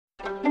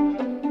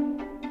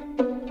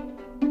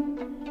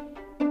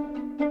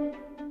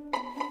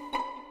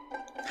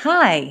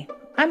Hi,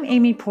 I'm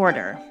Amy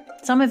Porter.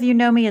 Some of you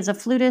know me as a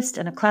flutist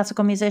and a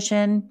classical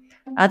musician,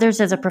 others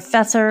as a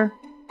professor,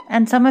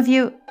 and some of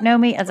you know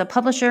me as a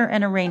publisher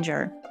and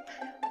arranger.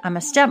 I'm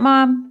a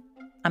stepmom,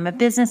 I'm a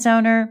business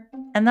owner,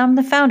 and I'm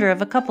the founder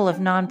of a couple of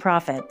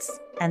nonprofits.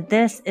 And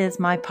this is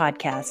my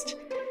podcast.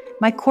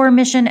 My core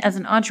mission as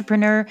an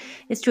entrepreneur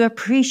is to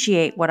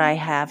appreciate what I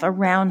have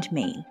around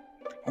me.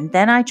 And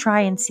then I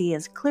try and see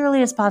as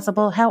clearly as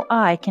possible how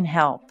I can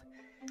help.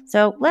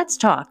 So let's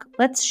talk,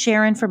 let's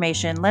share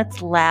information, let's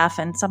laugh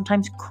and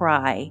sometimes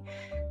cry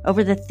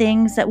over the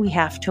things that we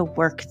have to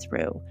work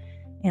through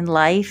in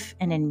life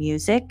and in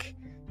music,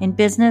 in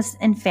business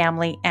and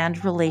family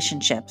and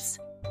relationships.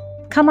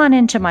 Come on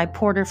into my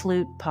Porter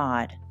Flute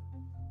pod.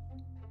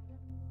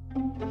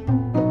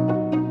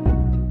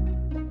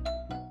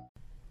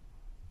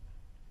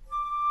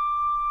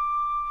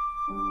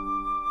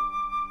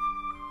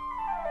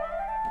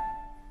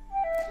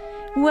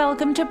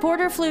 Welcome to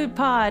Porter Flute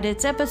Pod.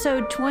 It's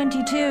episode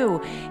 22.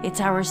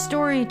 It's our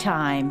story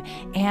time,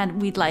 and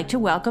we'd like to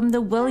welcome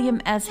the William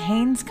S.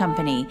 Haynes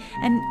Company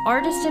and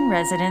artist in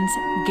residence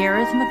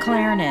Gareth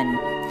McLernon.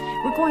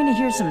 We're going to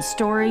hear some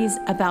stories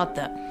about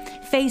the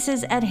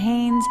faces at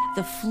Haynes,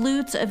 the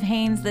flutes of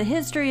Haynes, the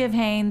history of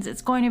Haynes.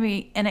 It's going to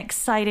be an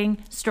exciting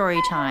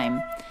story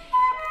time.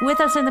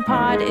 With us in the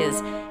pod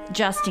is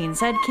Justine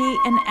Sedke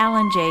and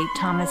Alan J.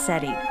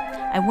 Tomasetti.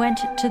 I went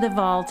to the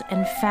vault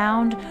and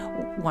found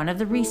one of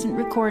the recent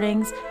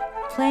recordings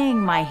playing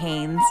my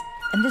Haynes,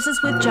 and this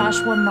is with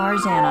Joshua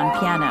Marzan on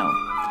piano.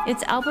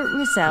 It's Albert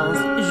Roussel's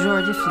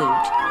Jour de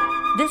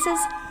Flute. This is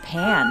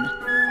Pan.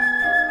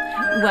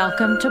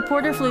 Welcome to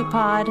Porter Flute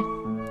Pod.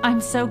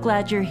 I'm so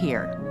glad you're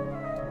here.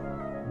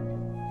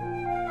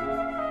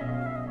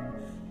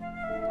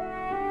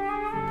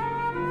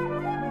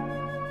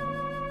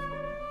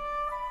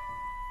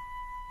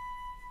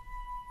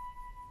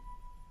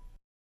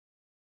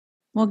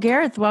 Well,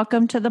 Gareth,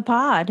 welcome to the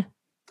pod.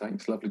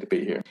 Thanks. Lovely to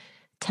be here.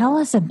 Tell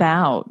us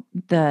about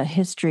the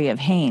history of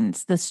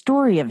Haynes, the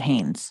story of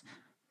Haynes.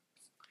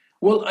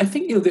 Well, I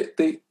think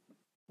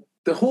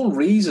the whole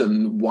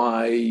reason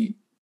why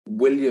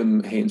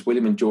William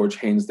and George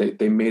Haynes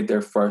they made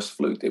their first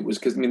flute, it was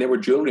because they were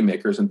jewelry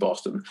makers in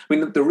Boston.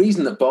 The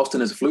reason that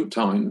Boston is a flute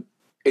town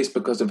is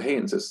because of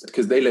Haynes. It's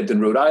because they lived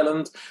in Rhode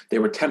Island. They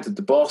were tempted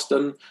to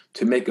Boston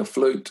to make a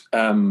flute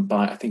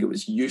by, I think it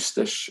was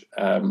Eustace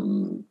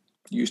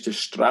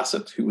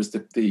Strasset, who was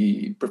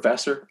the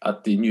professor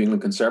at the New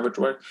England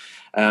Conservatory,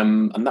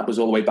 and that was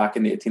all the way back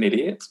in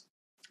 1888.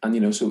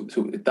 And so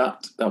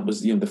that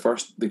was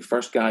the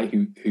first guy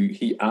who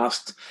he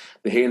asked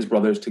the Haynes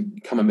brothers to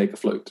come and make a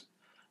flute,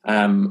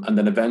 and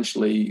then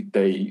eventually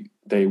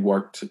they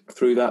worked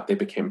through that. They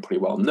became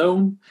pretty well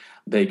known.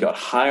 They got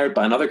hired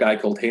by another guy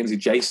called Haynes,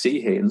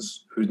 J.C.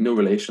 Haynes, who's no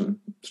relation,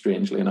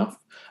 strangely enough.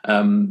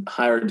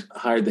 Hired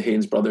the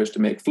Haynes brothers to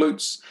make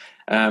flutes,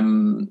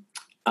 and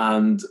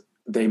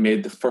they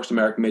made the first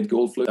American-made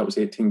gold flute. That was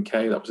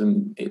 18K. That was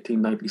in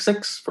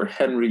 1896 for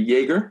Henry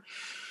Yeager,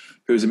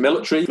 who was a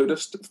military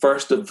flutist,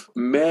 first of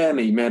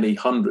many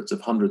hundreds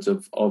of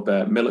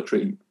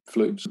military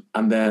flutes.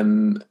 And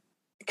then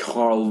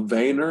Carl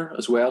Wehner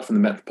as well from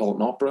the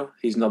Metropolitan Opera.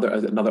 He's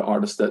another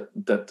artist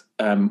that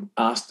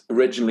asked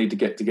originally to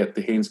get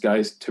the Haynes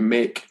guys to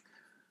make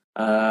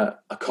a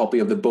copy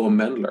of the Boehm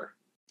Mendler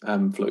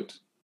flute.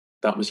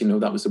 That was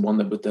the one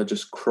that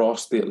just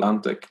crossed the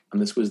Atlantic, and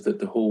this was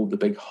the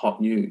big hot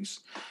news.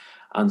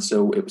 And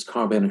so it was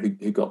Carl Wehner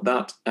who got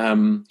that.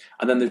 And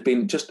then there's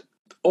been just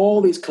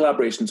all these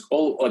collaborations,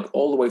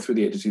 all the way through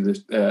the agency.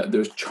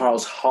 There's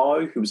Charles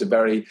Howe, who was a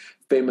very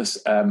famous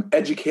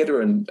educator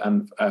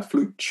and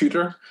flute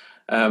tutor.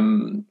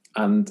 And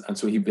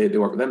so they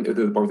worked with him.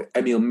 They worked with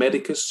Emil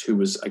Medicus, who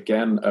was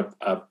again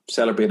a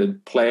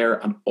celebrated player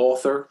and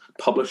author,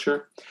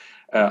 publisher.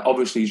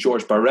 Obviously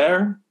Georges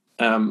Barrère,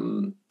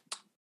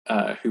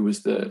 who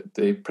was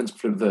the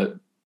principal of the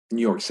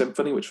New York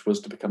Symphony, which was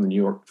to become the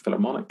New York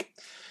Philharmonic.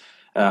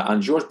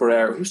 And Georges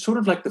Barrère, who's sort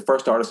of like the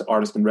first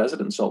artist in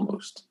residence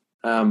almost.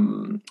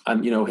 And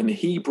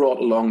he brought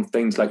along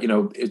things like,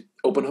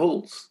 open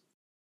holes.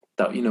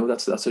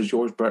 That's a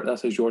Georges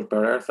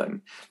Barrère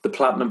thing. The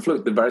platinum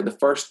flute, the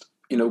first,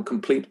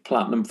 complete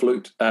platinum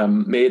flute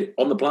made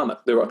on the planet.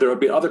 There have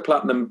been other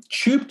platinum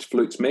tubed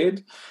flutes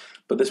made,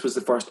 but this was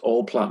the first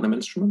all platinum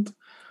instrument.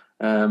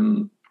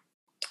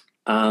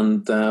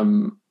 And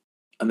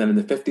then in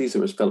the 50s,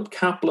 there was Philip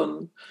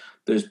Kaplan.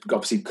 There's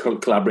obviously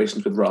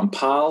collaborations with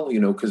Rampal,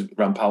 because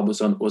Rampal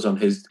was on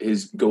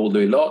his gold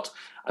Louis Lot,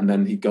 and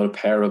then he got a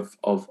pair of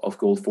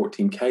gold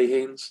 14K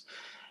Haynes.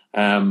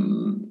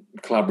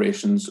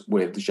 Collaborations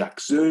with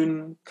Jacques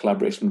Zoon,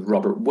 collaboration with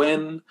Robert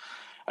Wynn,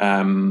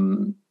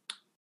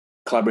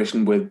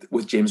 collaboration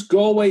with James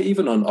Galway,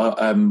 even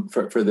on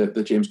for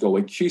the James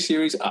Galway Q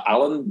series.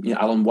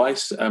 Alan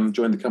Weiss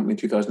joined the company in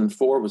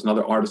 2004, was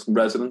another artist in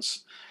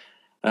residence.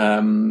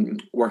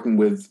 Working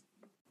with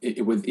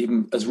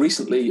even as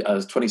recently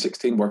as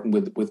 2016, working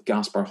with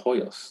Gaspar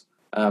Hoyos,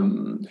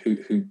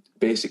 who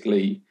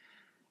basically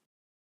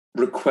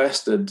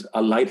requested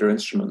a lighter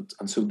instrument,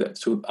 and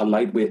so a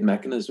lightweight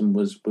mechanism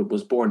was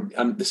born.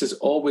 And this is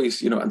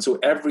always, and so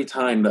every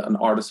time that an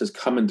artist has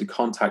come into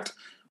contact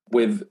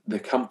with the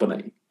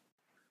company,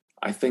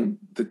 I think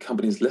the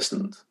company's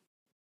listened.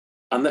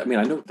 And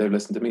I know they've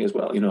listened to me as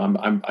well.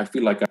 I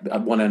feel like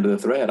at one end of the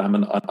thread, I'm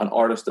an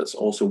artist that's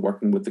also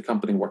working with the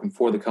company, working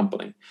for the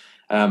company.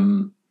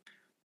 And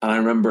I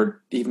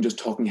remember even just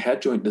talking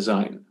head joint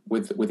design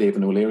with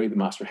Evan O'Leary, the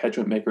master head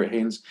joint maker at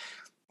Haynes,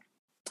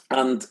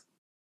 and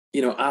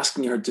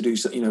asking her to do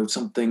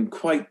something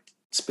quite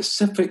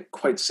specific,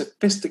 quite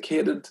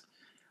sophisticated,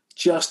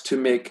 just to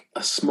make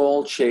a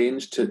small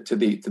change to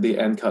the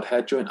end cut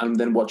head joint. And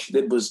then what she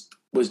did was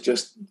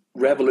just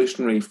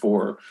revolutionary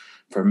for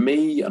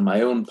me and my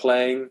own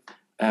playing,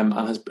 and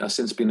has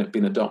since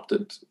been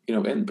adopted,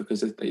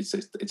 because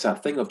it's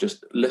that thing of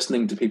just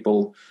listening to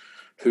people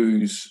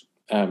whose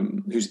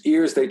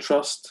ears they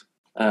trust,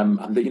 and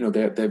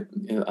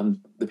and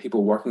the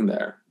people working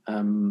there.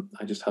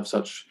 I just have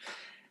such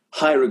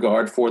high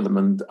regard for them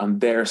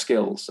and their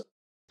skills.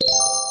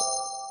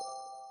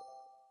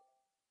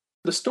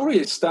 The story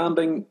is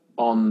standing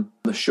on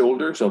the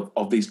shoulders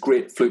of these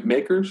great flute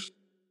makers,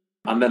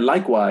 and then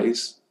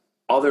likewise,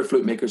 other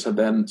flute makers have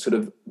then sort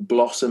of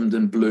blossomed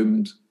and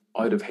bloomed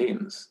out of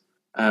Haynes.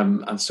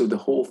 And so the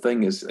whole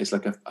thing is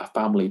like a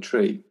family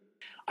tree.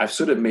 I've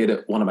sort of made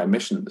it one of my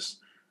missions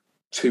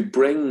to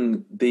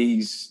bring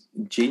these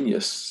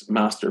genius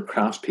master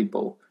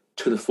craftspeople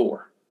to the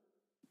fore,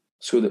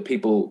 so that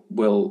people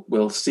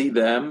will see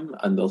them,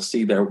 and they'll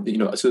see their,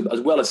 so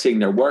as well as seeing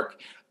their work,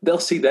 they'll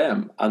see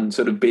them and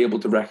sort of be able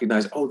to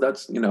recognize, oh,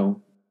 that's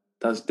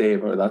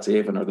Dave, or that's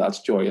Evan, or that's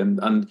Joy,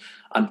 and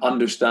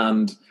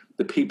understand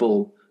the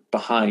people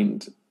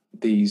behind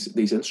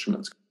these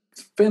instruments.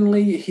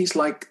 Finlay, he's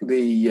like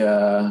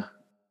the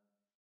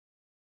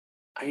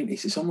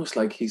it's almost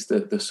like he's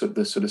the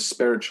sort of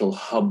spiritual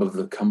hub of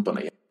the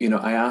company.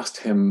 I asked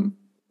him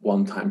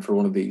one time for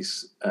one of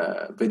these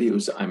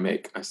videos that I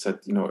make. I said,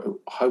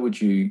 how would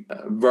you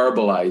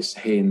verbalize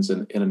Haynes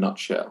in a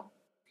nutshell?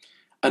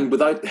 And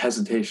without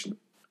hesitation,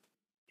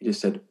 he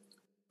just said,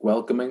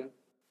 welcoming,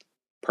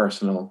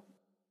 personal,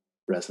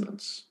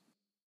 resonance.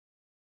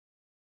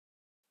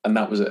 And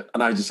that was it.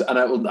 And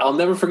I'll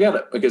never forget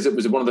it, because it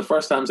was one of the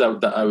first times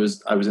that I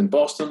was in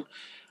Boston,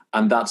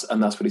 and that's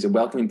what he said,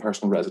 welcoming,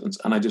 personal, resonance.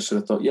 And I just sort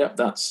of thought, yeah,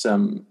 that's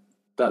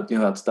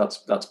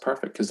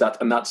perfect, because that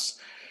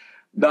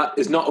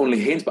is not only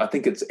Haynes, but I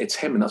think it's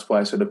him, and that's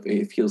why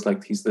it feels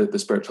like he's the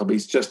spiritual.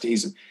 But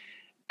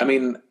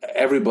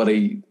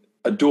everybody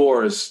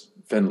adores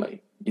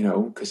Finlay,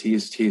 because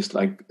he's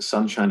like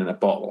sunshine in a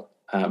bottle.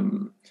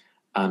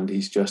 And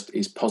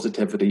he's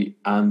positivity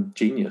and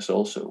genius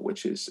also,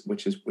 which is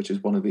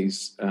one of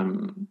these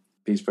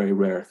very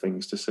rare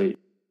things to see.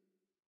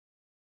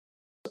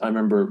 I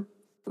remember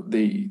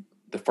the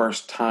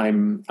first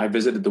time I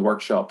visited the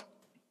workshop,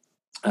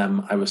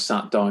 I was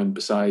sat down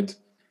beside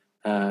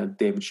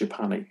David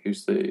Shipani,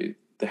 who's the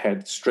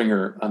head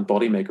stringer and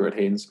body maker at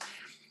Haynes,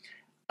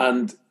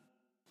 and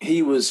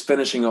he was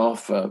finishing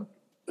off the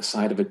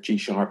side of a G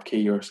sharp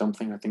key or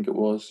something, I think it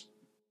was.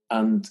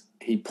 And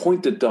he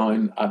pointed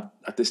down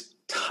at this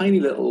tiny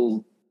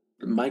little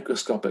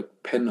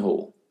microscopic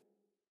pinhole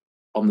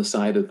on the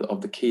side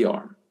of the key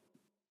arm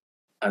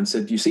and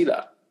said, "Do you see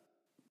that?"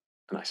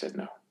 And I said,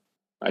 "No,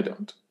 I don't."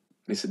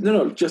 And he said,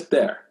 No, just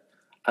there."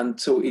 And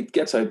so he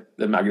gets out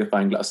the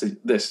magnifying glass. And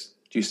says,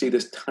 "Do you see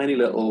this tiny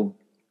little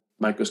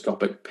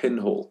microscopic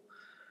pinhole?"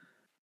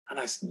 And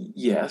I said,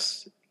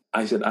 "Yes."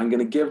 I said, "I'm going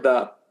to give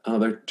that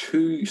another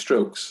 2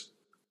 strokes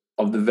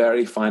of the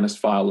very finest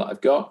file that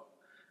I've got.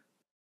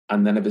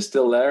 And then if it's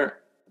still there,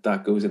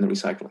 that goes in the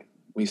recycling.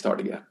 We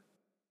start again."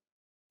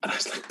 And I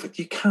was like, "But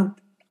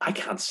I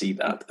can't see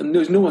that." And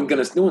there's no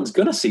one's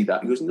gonna see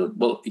that. He goes, "No."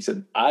 Well, he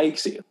said, "I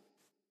see it."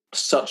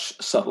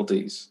 Such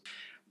subtleties.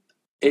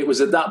 It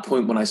was at that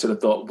point when I sort of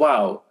thought,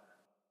 wow,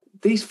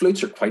 these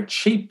flutes are quite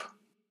cheap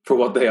for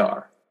what they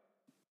are.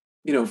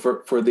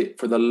 For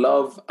the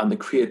love and the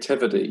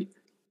creativity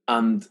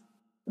and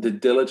the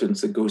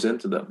diligence that goes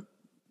into them.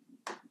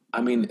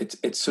 I mean,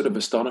 it's sort of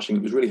astonishing.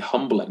 It was really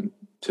humbling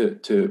to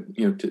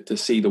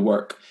see the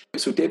work.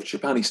 So David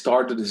Shipani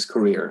started his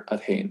career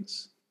at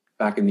Haynes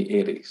back in the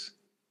 80s,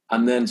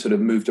 and then sort of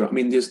moved around. I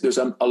mean, there's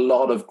a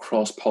lot of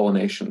cross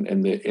pollination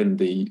in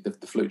the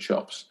flute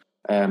shops,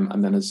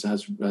 and then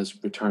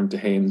has returned to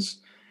Haynes,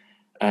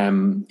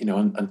 and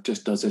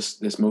just does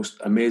this most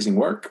amazing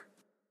work.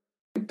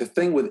 The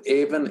thing with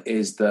Evan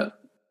is that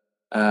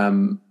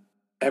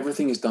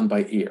everything is done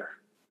by ear.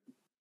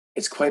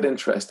 It's quite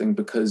interesting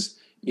because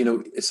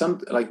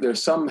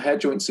there's some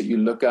head joints that you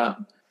look at,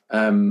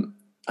 and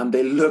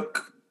they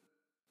look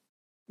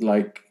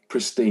like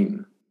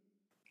pristine,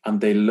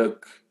 and they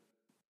look,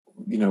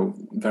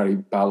 very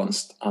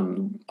balanced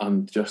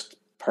and just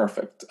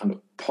perfect and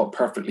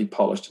perfectly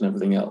polished and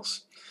everything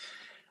else.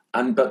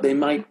 But they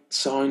might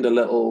sound a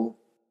little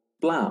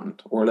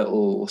bland or a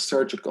little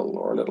surgical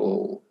or a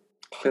little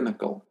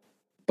clinical.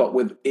 But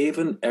with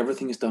Avon,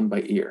 everything is done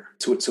by ear.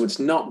 So it's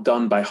not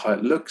done by how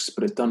it looks,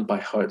 but it's done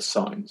by how it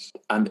sounds.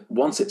 And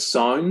once it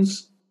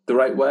sounds the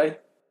right way,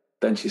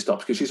 then she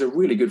stops, because she's a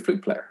really good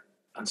flute player.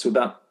 And so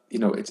that,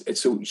 it's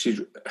so she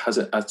has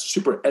a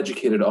super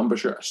educated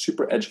embouchure, a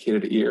super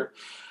educated ear.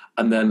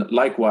 And then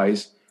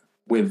likewise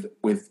with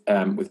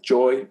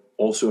Joy,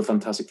 also a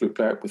fantastic flute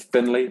player, with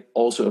Finlay,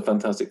 also a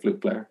fantastic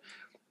flute player.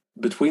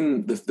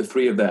 Between the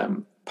three of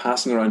them,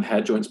 passing around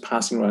head joints,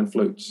 passing around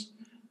flutes,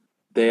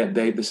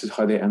 this is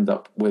how they end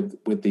up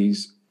with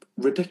these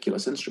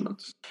ridiculous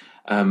instruments.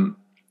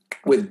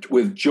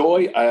 With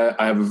Joy,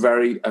 I have a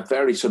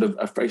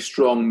very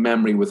strong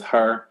memory with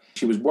her.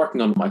 She was working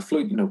on my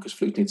flute, because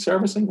flute needs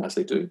servicing, as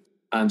they do.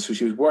 And so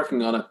she was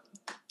working on it,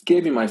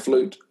 gave me my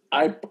flute.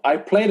 I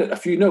played it a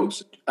few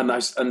notes, and I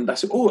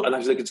said, oh, and I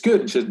was like, it's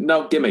good. And she said,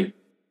 no, give me.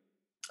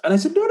 And I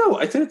said, no,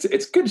 I said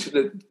it's good. She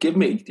said, give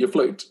me your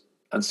flute.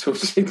 And so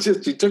she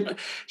took my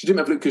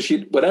flute, because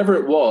whatever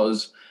it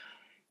was,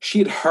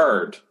 she'd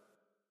heard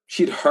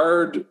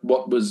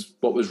what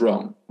was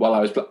wrong while I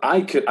was playing.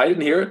 I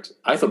didn't hear it.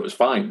 I thought it was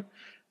fine.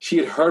 She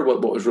had heard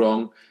what was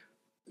wrong,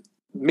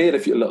 made a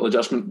few little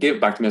adjustment, gave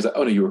it back to me. I was like,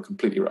 oh no, you were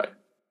completely right.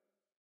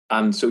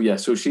 And so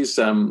so she's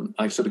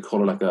I sort of call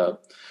her like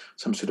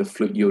some sort of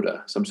flute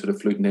Yoda, some sort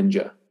of flute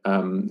ninja,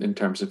 in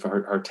terms of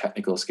her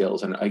technical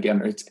skills. And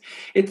again,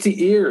 it's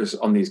the ears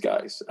on these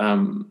guys.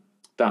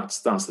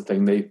 That's the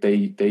thing.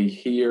 They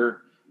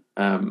hear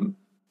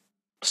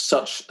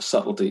such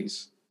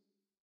subtleties.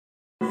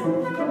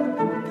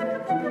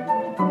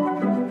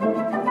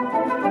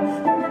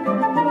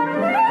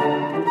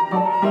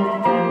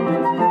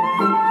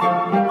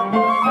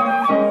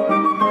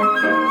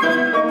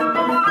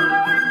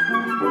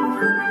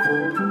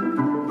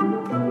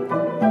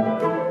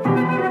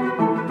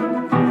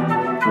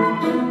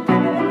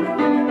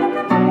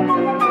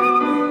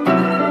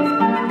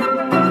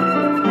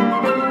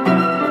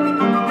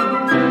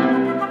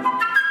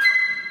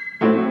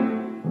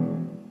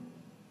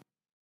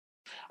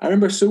 I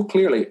remember so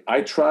clearly,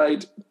 I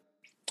tried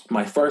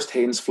my first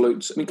Haynes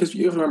flutes. I mean, because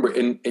you have to remember,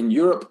 in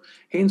Europe,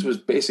 Haynes was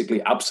basically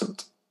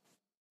absent.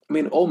 I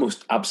mean,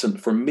 almost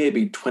absent for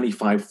maybe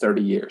 25,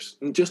 30 years,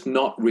 and just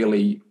not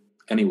really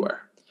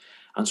anywhere.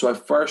 And so I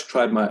first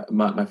tried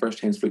my first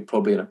Haynes flute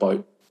probably in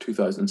about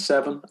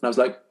 2007, and I was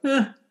like,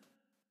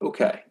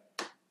 okay.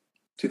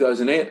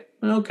 2008,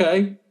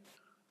 okay.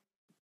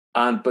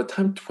 And by the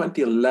time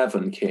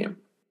 2011 came,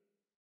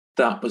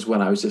 that was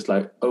when I was just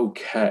like,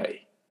 okay,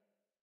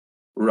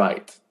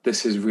 right,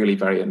 this is really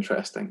very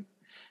interesting.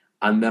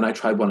 And then I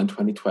tried one in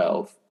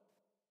 2012,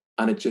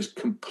 and it just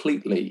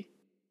completely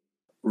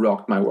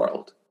rocked my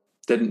world.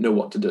 Didn't know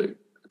what to do.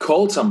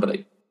 Called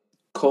somebody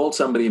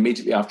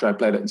immediately after I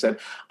played it and said,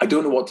 I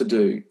don't know what to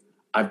do.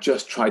 I've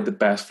just tried the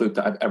best flute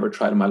that I've ever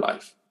tried in my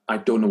life. I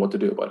don't know what to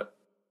do about it.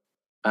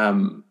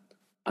 And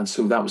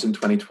so that was in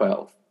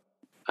 2012.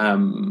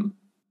 And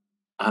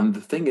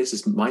the thing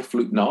is my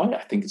flute now,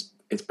 I think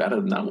it's better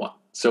than that one.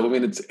 So I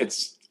mean,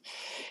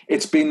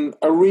 it's been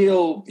a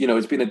real,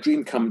 it's been a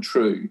dream come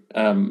true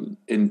in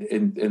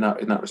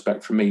that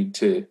respect for me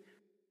to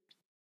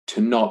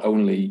not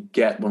only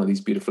get one of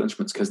these beautiful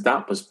instruments, because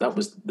that was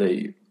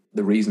the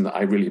reason that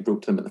I really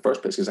broke them in the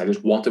first place, because I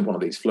just wanted one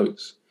of these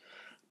flutes,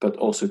 but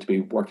also to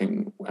be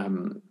working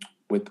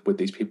with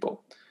these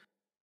people.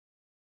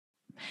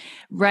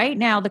 Right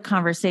now, the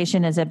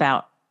conversation is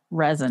about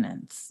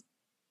resonance.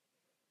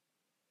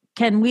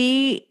 Can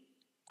we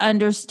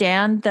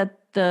understand that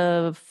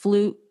the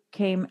flute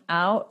came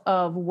out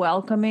of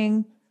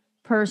welcoming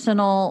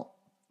personal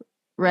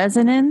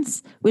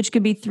resonance, which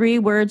could be 3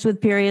 words with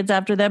periods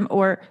after them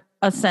or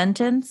a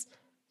sentence?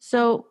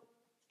 So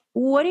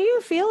what do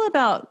you feel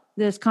about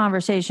this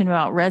conversation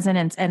about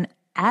resonance and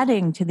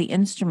adding to the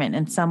instrument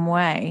in some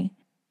way?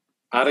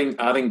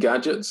 Adding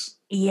gadgets?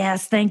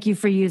 Yes, thank you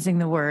for using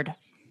the word.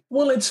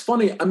 Well, it's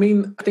funny. I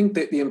mean, I think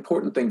that the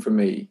important thing for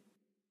me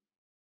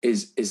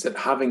is that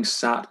having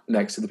sat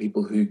next to the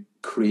people who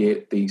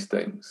create these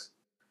things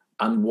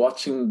and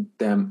watching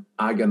them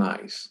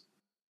agonize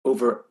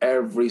over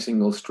every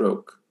single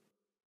stroke,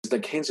 is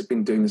like Haynes have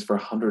been doing this for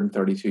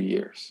 132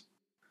 years.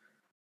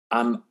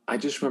 And I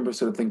just remember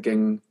sort of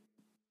thinking,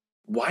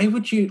 why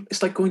would you,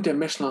 it's like going to a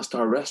Michelin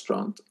star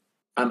restaurant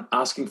and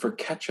asking for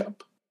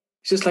ketchup.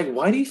 It's just like,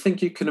 why do you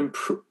think you can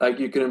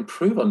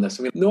improve on this?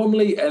 I mean,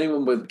 normally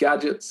anyone with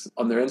gadgets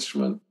on their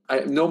instrument,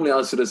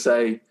 I'll sort of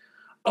say,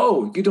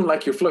 oh, you don't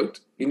like your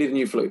flute, you need a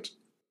new flute.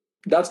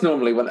 That's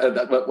normally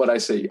what I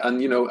see.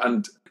 And,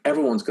 and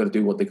everyone's got to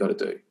do what they got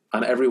to do.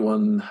 And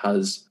everyone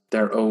has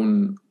their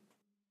own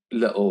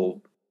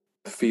little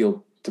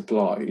field to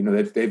plow.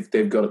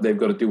 They've got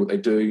to do what they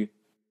do.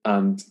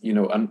 And,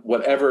 and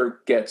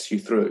whatever gets you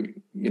through,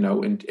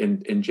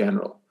 in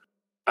general.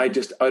 I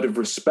just, out of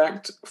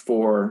respect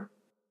for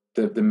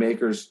the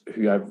makers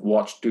who I've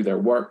watched do their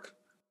work,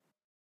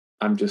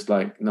 I'm just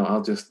like, no,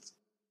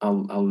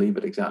 I'll leave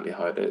it exactly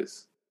how it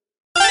is.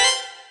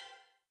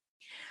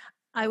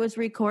 I was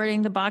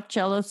recording the Bach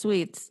Cello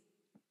Suites.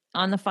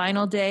 On the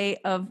final day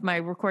of my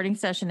recording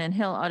session in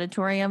Hill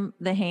Auditorium,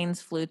 the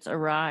Haynes flutes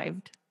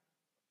arrived.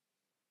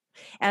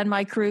 And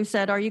my crew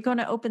said, "Are you going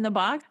to open the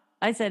Bach?"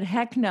 I said,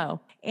 "Heck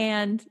no."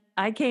 And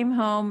I came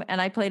home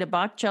and I played a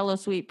Bach cello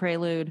suite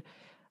prelude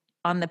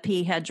on the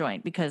P head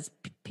joint because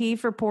P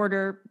for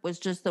Porter was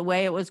just the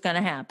way it was going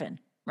to happen,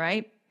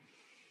 right?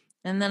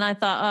 And then I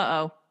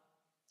thought,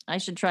 I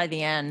should try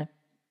the N.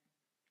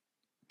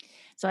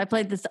 So I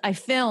played this. I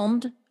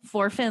filmed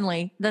for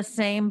Finley the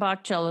same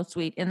Bach cello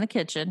suite in the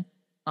kitchen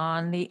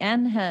on the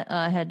N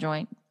head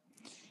joint.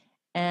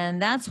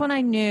 And that's when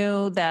I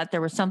knew that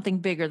there was something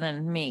bigger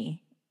than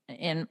me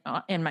in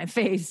my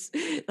face.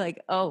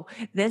 Like, oh,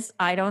 this,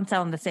 I don't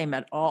sound the same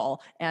at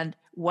all. And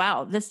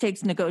wow, this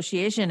takes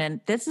negotiation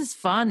and this is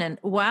fun. And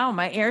wow,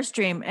 my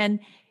Airstream.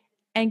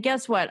 And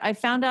guess what? I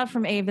found out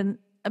from Avon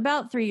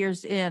about 3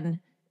 years in,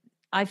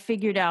 I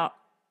figured out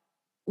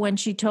when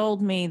she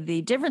told me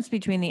the difference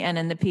between the N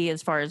and the P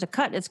as far as a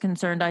cut is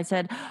concerned, I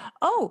said,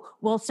 oh,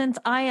 well, since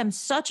I am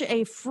such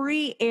a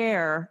free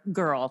air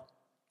girl,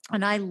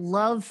 and I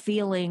love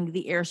feeling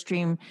the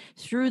Airstream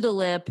through the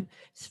lip,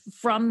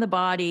 from the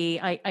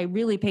body. I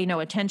really pay no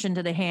attention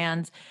to the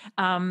hands.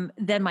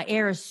 Then my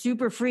air is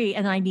super free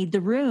and I need the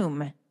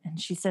room. And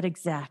she said,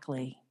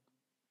 exactly.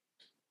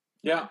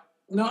 Yeah.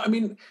 No, I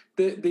mean,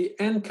 the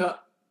N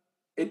cut,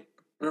 it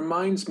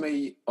reminds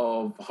me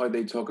of how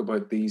they talk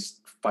about these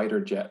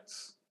fighter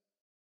jets.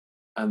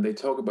 And they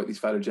talk about these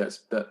fighter jets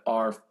that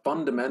are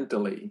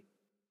fundamentally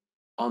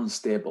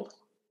unstable.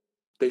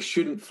 They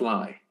shouldn't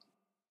fly.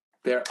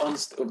 They're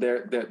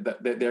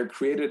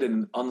created in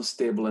an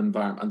unstable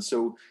environment, and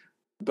so,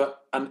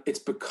 and it's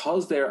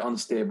because they're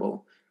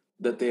unstable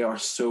that they are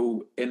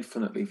so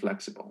infinitely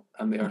flexible,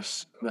 and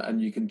and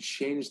you can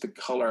change the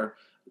color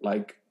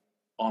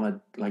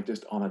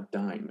just on a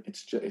dime.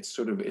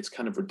 It's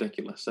kind of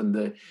ridiculous,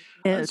 and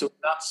so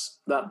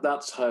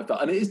that's how I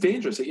felt, and it is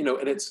dangerous,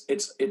 and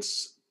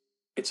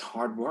it's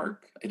hard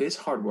work. It is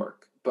hard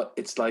work. But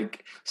it's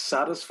like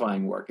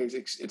satisfying work.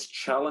 It's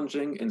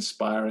challenging,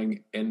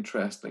 inspiring,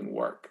 interesting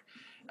work.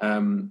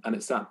 And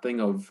it's that thing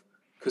of,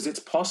 because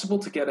it's possible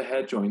to get a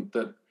head joint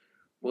that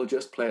will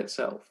just play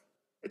itself.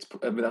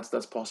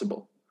 That's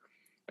possible.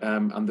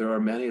 And there are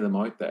many of them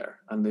out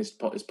there, and it's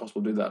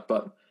possible to do that.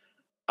 But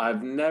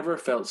I've never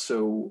felt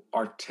so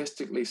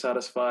artistically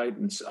satisfied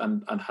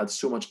and had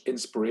so much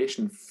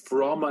inspiration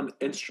from an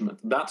instrument.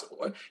 That's,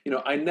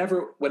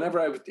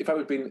 if I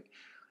was being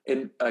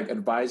in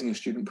advising a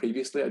student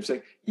previously, I'd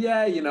say,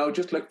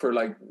 just look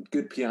for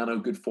good piano,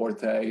 good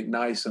forte,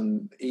 nice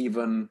and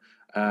even,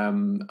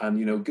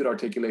 and good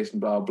articulation,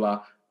 blah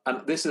blah.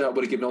 And this is how I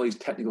would have given all these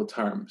technical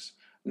terms.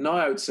 Now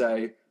I would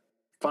say,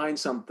 find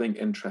something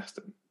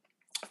interesting,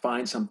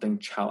 find something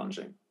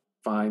challenging,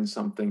 find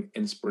something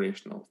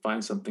inspirational,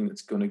 find something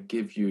that's going to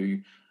give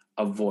you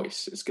a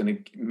voice. It's going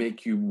to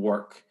make you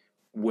work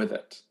with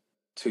it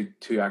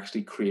to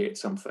actually create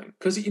something,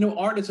 because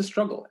art is a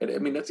struggle.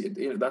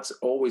 That's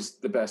always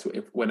the best.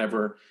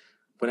 Whenever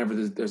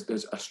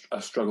there's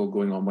a struggle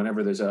going on,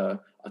 whenever there's a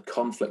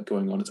conflict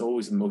going on, it's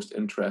always the most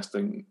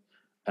interesting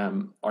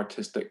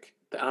artistic.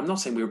 And I'm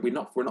not saying we're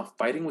not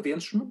fighting with the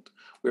instrument,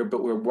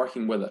 but we're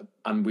working with it,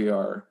 and we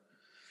are.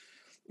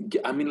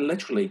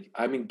 Literally,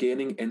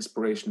 gaining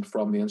inspiration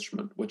from the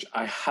instrument, which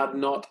I had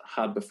not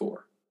had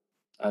before.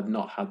 I had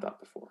not had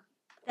that before.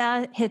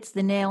 That hits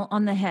the nail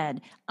on the head.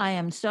 I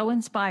am so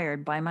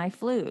inspired by my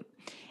flute.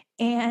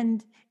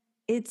 And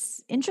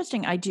it's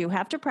interesting. I do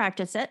have to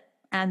practice it.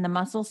 And the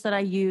muscles that I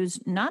use,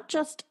 not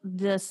just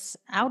this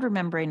outer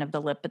membrane of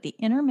the lip, but the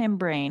inner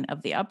membrane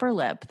of the upper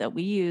lip that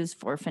we use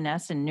for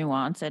finesse and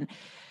nuance. And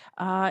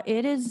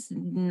it is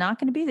not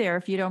going to be there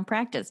if you don't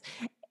practice.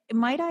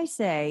 Might I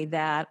say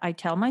that I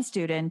tell my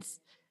students,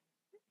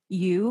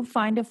 you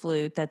find a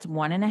flute that's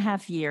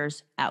 1.5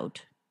 years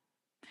out.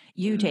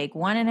 You take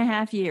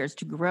 1.5 years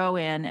to grow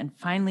in, and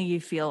finally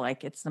you feel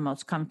like it's the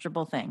most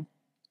comfortable thing.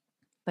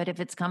 But if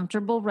it's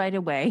comfortable right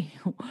away,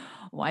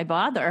 why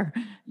bother?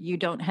 You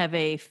don't have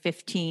a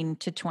 15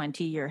 to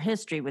 20 year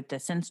history with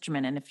this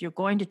instrument. And if you're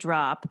going to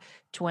drop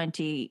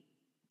 $20,000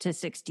 to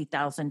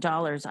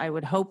 $60,000, I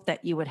would hope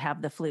that you would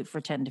have the flute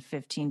for 10 to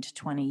 15 to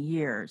 20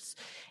 years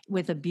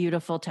with a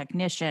beautiful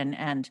technician.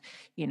 And,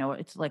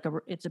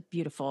 it's a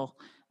beautiful,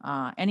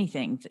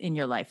 anything in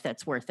your life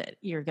that's worth it.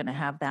 You're going to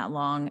have that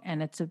long,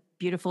 and it's a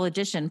beautiful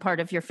addition, part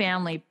of your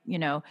family.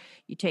 You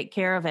take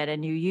care of it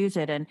and you use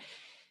it. And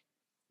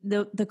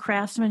the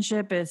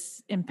craftsmanship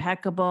is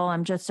impeccable.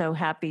 I'm just so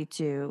happy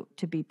to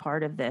be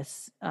part of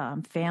this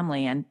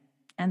family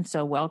and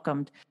so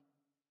welcomed.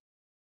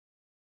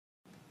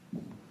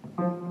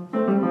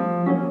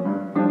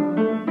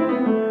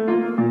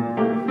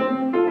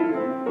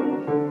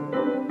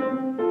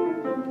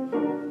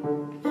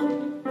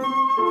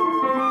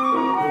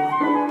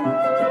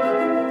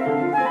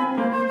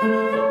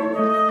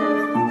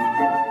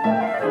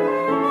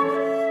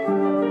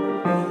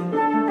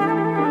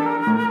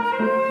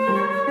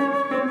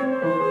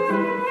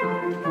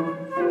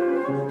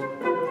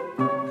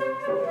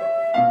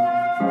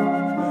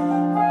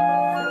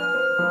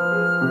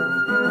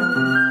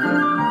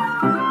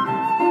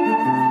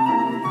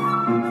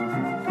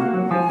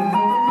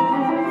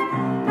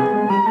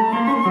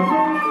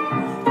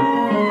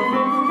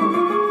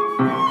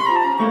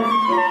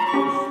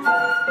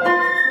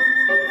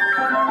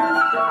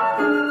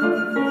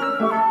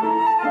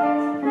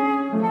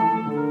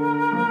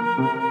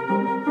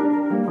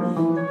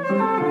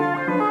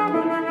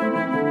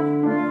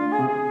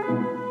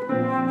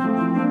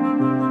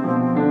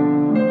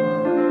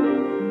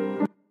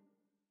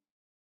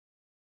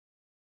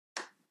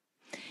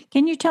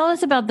 Can you tell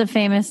us about the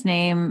famous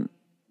name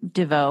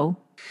DeVoe?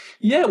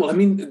 Yeah, well, I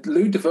mean,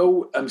 Lou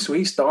DeVoe, so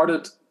he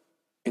started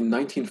in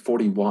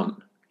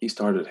 1941. He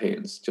started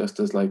Hanes just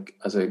as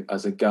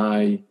a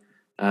guy,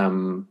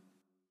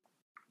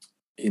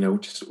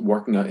 just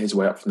working out his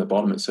way up from the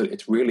bottom. So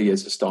it really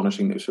is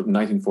astonishing that sort of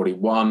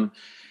 1941,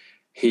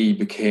 he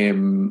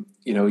became,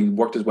 he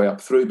worked his way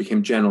up through,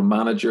 became general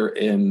manager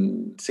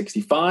in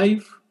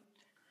 65.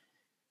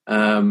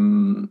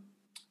 And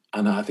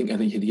I think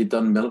he had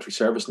done military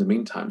service in the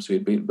meantime. So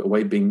he'd been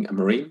away being a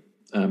Marine.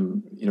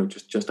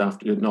 Just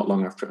after, not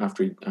long after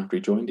he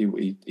joined,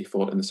 he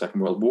fought in the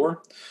Second World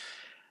War,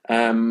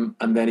 and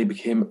then he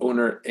became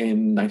owner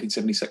in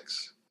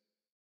 1976,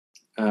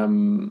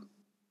 and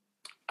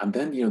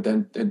then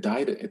then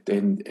died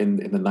in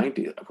the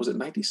 90s. Was it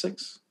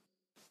 96?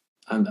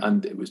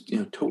 And it was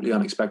totally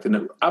unexpected.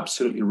 And it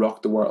absolutely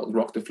rocked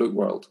the flute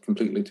world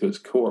completely to its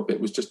core. But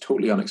it was just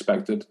totally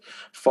unexpected,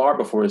 far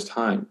before his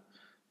time,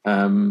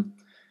 and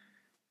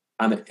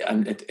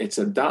it's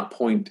at that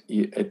point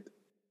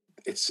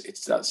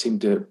it's that seemed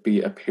to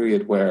be a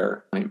period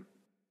where it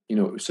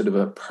was sort of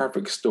a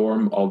perfect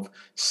storm of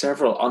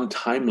several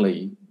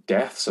untimely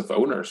deaths of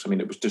owners. I mean,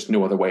 it was just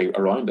no other way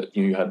around it.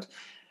 You had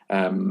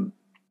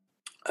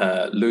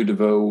Lou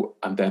DeVoe,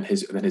 and then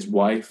his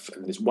wife,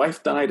 and his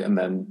wife died, and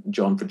then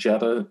John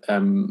Fregetta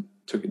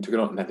took it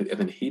on, and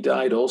then he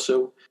died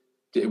also.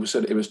 It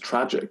was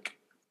tragic.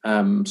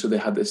 So they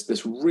had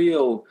this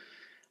real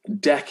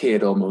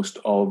decade almost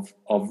of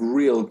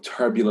real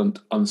turbulent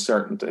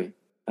uncertainty.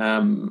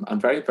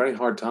 And very, very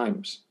hard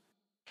times.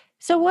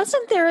 So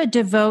wasn't there a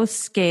DeVoe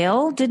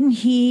scale? Didn't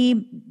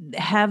he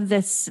have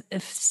this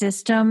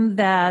system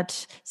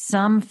that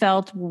some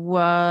felt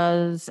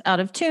was out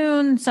of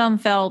tune, some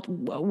felt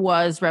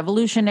was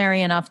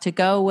revolutionary enough to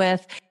go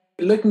with?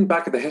 Looking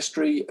back at the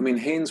history, I mean,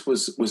 Hanes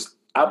was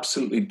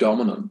absolutely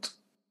dominant.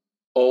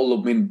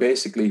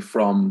 Basically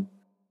from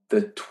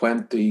the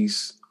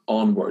 20s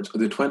onwards, or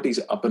the 20s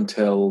up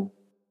until,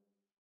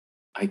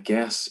 I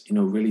guess,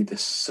 really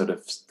this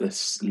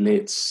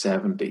late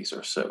 70s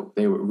or so.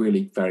 They were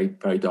really very,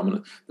 very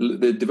dominant.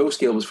 The DeVoe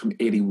scale was from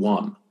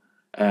 81,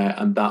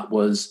 and that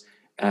was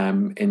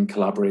in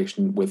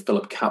collaboration with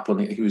Philip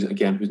Kaplan, who's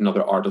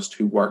another artist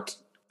who worked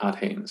at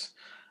Hanes.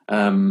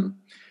 And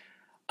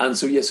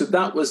so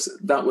that was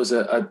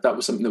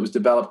something that was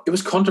developed. It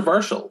was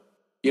controversial,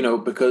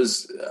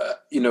 because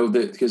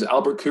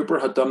Albert Cooper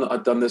had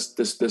done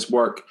this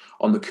work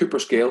on the Cooper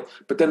scale.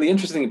 But then the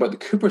interesting thing about the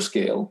Cooper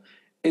scale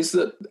is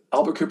that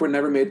Albert Cooper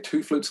never made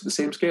two flutes at the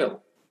same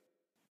scale.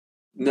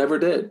 Never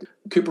did.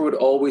 Cooper would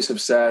always have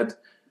said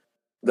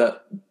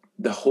that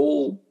the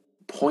whole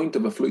point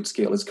of a flute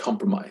scale is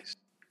compromise.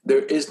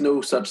 There is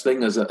no such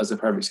thing as a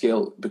perfect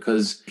scale,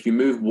 because if you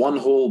move one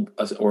hole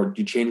or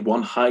you change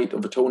one height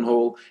of a tone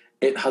hole,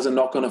 it has a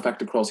knock-on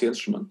effect across the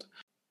instrument.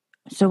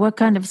 So what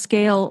kind of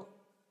scale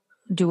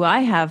do I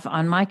have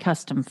on my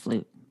custom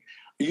flute?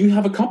 You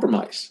have a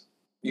compromise.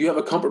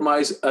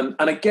 And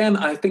again,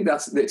 I think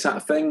it's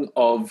that thing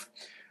of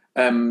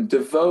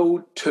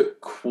DeVoe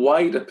took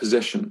quite a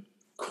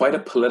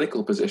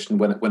political position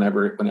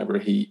whenever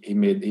he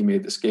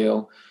made the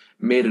scale,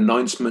 made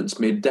announcements,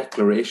 made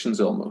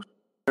declarations almost.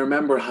 I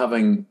remember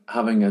having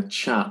a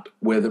chat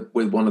with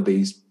one of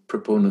these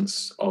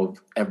proponents of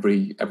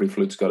every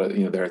flute's got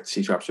their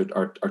C sharps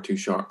are too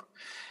sharp,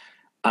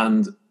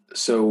 and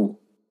so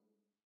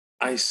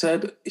I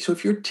said, so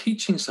if you're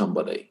teaching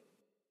somebody,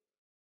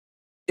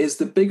 is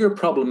the bigger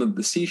problem that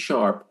the C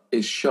sharp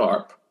is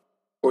sharp,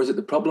 or is it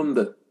the problem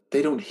that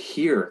they don't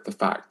hear the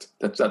fact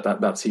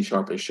that C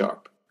sharp is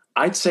sharp?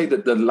 I'd say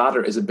that the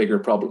latter is a bigger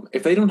problem.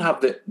 If they don't have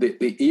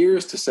the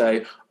ears to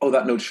say, "Oh,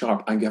 that note's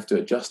sharp, I have to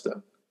adjust it,"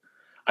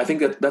 I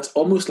think that's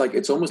almost like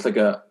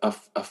a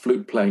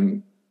flute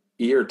playing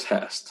ear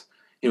test.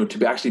 To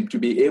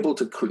be able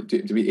to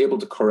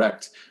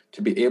correct,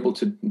 to be able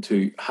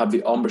to have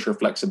the embouchure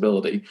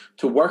flexibility,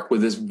 to work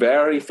with this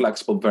very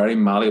flexible, very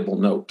malleable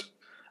note.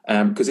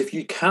 Because if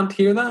you can't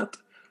hear that,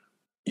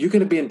 you're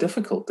going to be in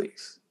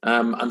difficulties.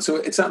 And so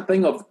it's that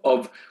thing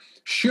of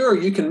sure,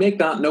 you can make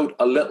that note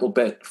a little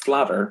bit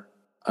flatter,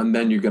 and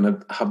then you're going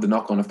to have the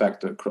knock-on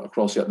effect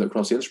across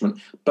the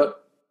instrument.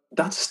 But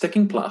that's a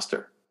sticking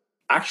plaster.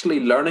 Actually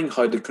learning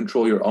how to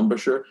control your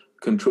embouchure,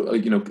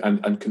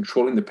 and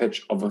controlling the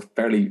pitch of a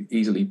fairly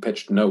easily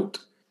pitched note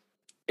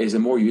is a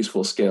more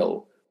useful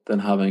skill than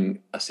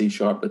having a C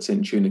sharp that's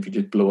in tune if you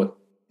just blow it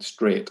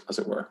straight, as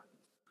it were,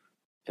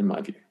 in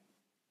my view.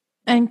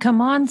 And come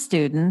on,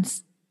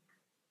 students,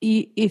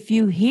 if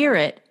you hear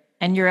it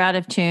and you're out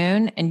of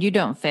tune and you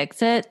don't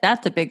fix it,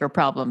 that's a bigger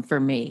problem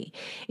for me.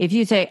 If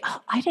you say, "Oh,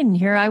 I didn't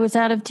hear I was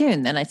out of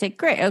tune," then I say,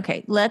 great,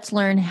 okay, let's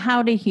learn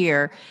how to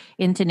hear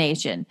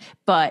intonation.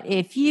 But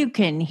if you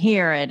can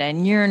hear it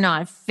and you're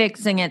not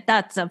fixing it,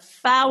 that's a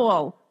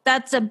foul.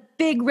 That's a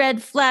big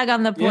red flag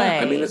on the play.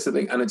 Yeah, I mean, that's the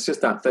thing. And it's just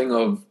that thing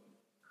of,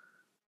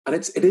 and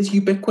it is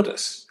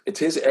ubiquitous.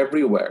 It is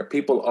everywhere.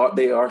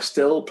 They are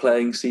still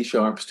playing C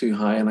sharps too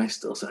high, and I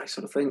sort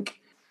of think,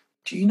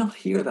 do you not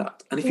hear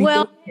that? And if you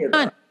don't hear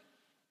that,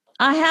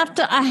 I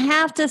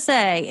have to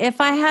say,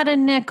 if I had a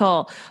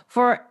nickel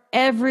for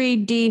every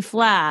D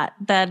flat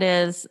that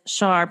is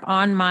sharp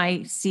on my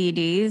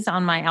CDs,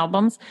 on my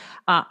albums,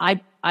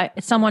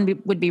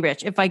 someone would be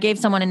rich if I gave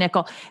someone a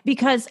nickel,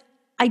 because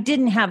I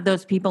didn't have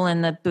those people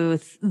in the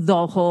booth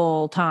the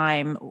whole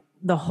time,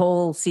 the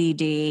whole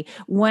CD.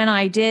 When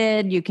I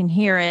did, you can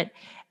hear it.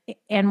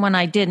 And when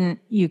I didn't,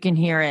 you can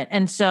hear it.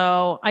 And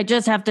so I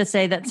just have to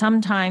say that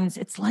sometimes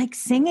it's like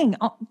singing.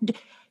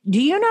 Do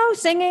you know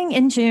singing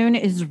in tune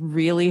is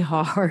really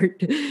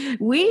hard?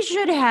 We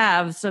should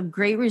have some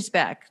great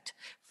respect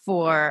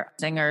for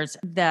singers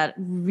that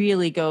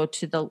really go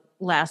to the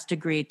last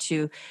degree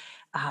to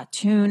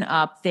tune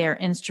up their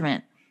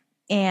instrument.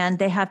 And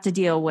they have to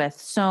deal with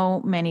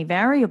so many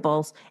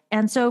variables.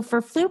 And so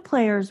for flute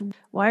players,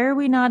 why are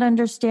we not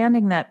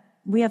understanding that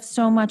we have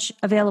so much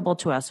available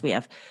to us? We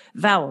have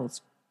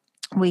vowels.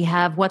 We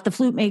have what the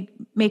flute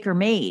maker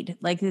made.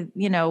 Like,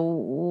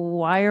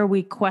 why are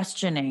we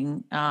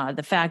questioning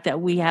the fact that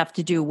we have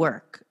to do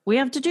work? We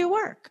have to do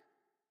work.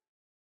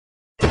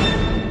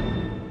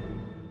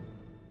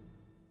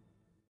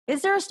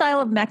 Is there a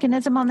style of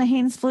mechanism on the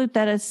Haynes flute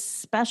that is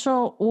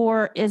special,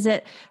 or is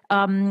it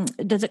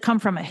does it come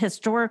from a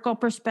historical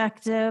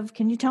perspective?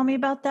 Can you tell me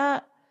about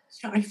that?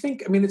 Yeah,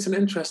 it's an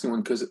interesting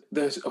one, because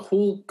there's a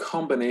whole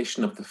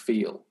combination of the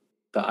feel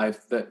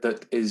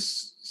that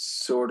is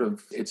sort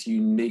of, it's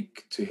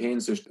unique to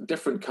Haynes. There's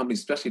different companies,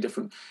 especially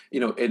different,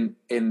 in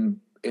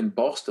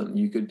Boston,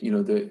 you could,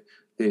 by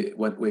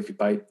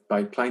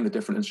playing the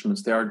different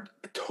instruments, they are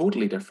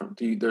totally different.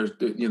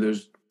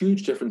 There's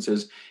huge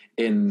differences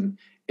in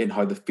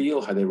how they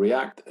feel, how they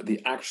react,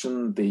 the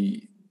action,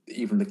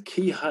 even the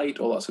key height,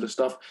 all that sort of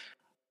stuff.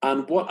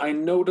 And what I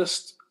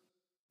noticed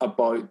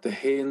about the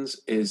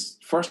Haynes is,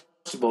 first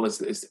of all, it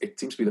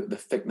seems to be the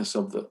thickness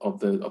of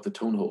the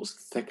tone holes,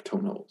 thick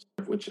tone holes,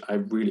 which I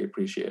really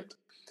appreciate.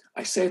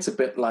 I say it's a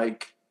bit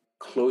like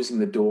closing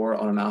the door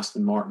on an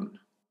Aston Martin.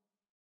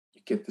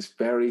 You get this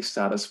very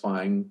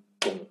satisfying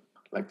gong,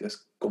 like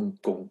this gong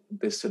gong,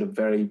 this sort of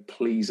very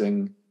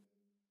pleasing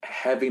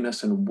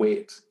heaviness and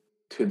weight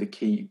to the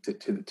key,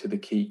 to the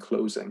key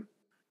closing,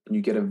 and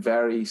you get a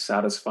very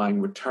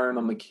satisfying return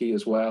on the key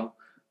as well.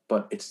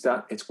 But it's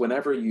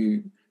whenever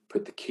you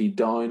put the key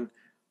down,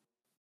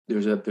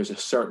 there's a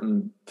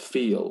certain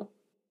feel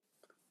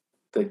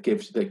that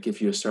gives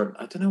you a certain,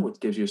 I don't know,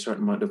 it gives you a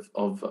certain amount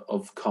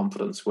of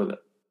confidence with it.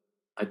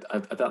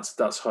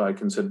 That's how I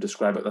can sort of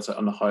describe it. That's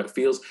how it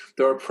feels.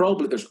 There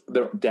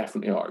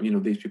definitely are,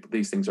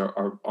 these things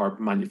are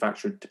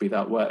manufactured to be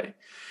that way.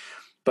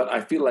 But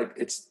I feel like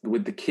it's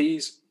with the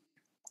keys,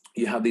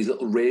 you have these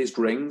little raised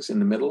rings in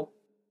the middle,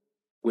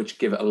 which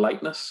give it a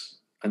lightness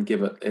and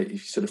it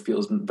sort of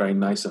feels very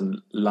nice and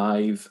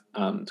live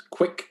and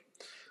quick.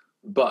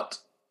 But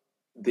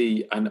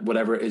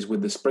whatever it is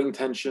with the spring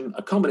tension,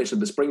 a combination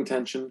of the spring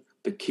tension,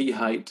 the key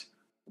height,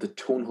 the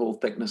tone hole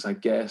thickness, I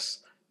guess,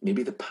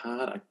 maybe the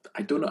pad,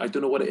 I don't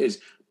know what it is,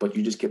 but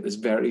you just get this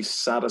very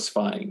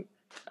satisfying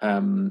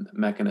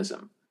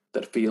mechanism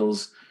that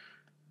feels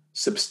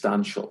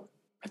substantial.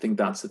 I think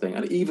that's the thing.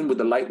 And even with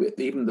the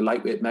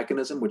lightweight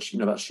mechanism, which,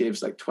 that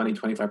shaves like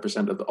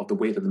 20-25% of the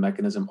weight of the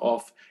mechanism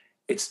off,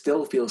 it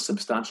still feels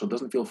substantial. It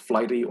doesn't feel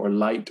flighty or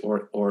light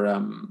or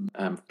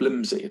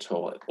flimsy at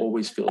all. It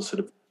always feels sort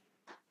of,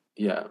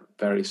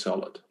 very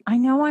solid. I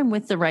know I'm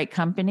with the right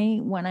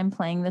company when I'm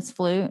playing this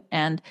flute,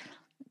 and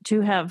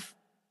to have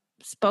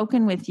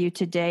spoken with you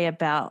today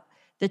about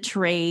the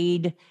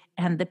trade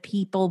and the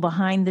people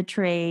behind the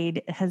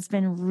trade has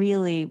been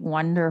really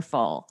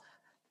wonderful.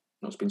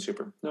 No, it's been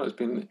super. No, it's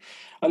been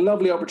a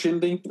lovely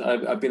opportunity.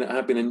 I've been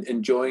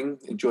enjoying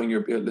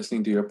your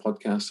listening to your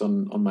podcasts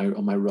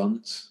on my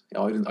runs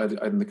out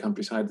in the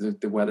countryside.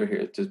 The weather here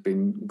has just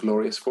been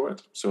glorious for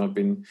it. So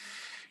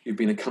you've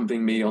been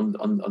accompanying me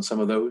on some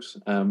of those,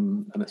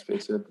 and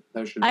it's a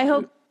pleasure. I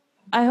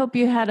hope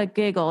you had a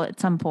giggle at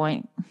some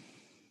point.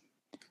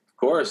 Of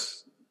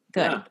course.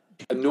 Good. Yeah.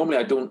 And normally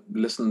I don't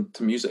listen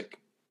to music.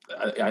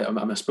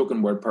 I'm a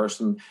spoken word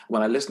person.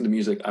 When I listen to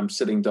music, I'm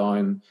sitting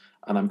down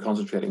and I'm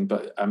concentrating.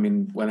 But I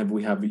mean, whenever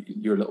we have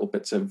your little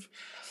bits of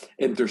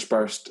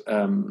interspersed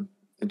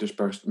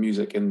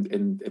music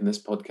in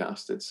this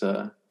podcast,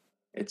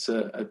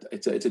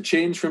 it's a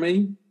change for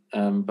me.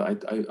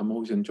 But I'm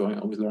always enjoying,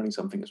 always learning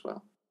something as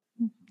well.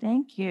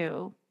 Thank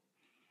you.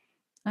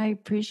 I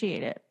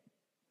appreciate it.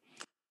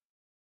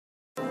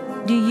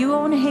 Do you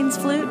own a Haynes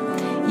flute?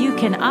 You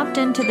can opt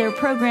into their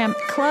program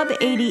Club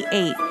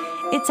 88.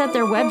 It's at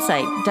their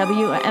website,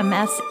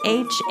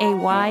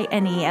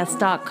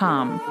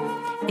 WMSHAYNES.com.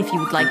 If you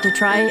would like to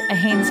try a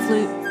Haynes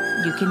flute,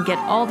 you can get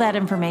all that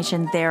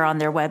information there on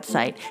their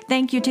website.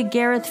 Thank you to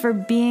Gareth for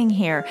being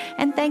here,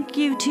 and thank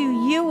you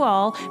to you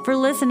all for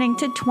listening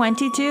to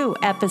 22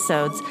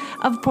 episodes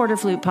of Porter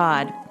Flute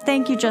Pod.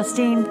 Thank you,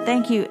 Justine.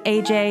 Thank you,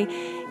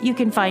 AJ. You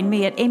can find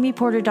me at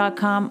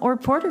amyporter.com or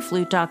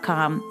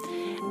porterflute.com.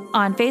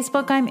 On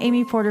Facebook, I'm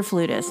Amy Porter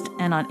Flutist,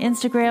 and on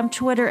Instagram,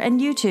 Twitter,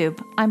 and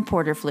YouTube, I'm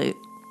Porter Flute.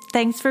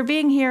 Thanks for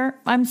being here.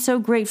 I'm so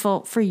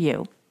grateful for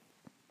you.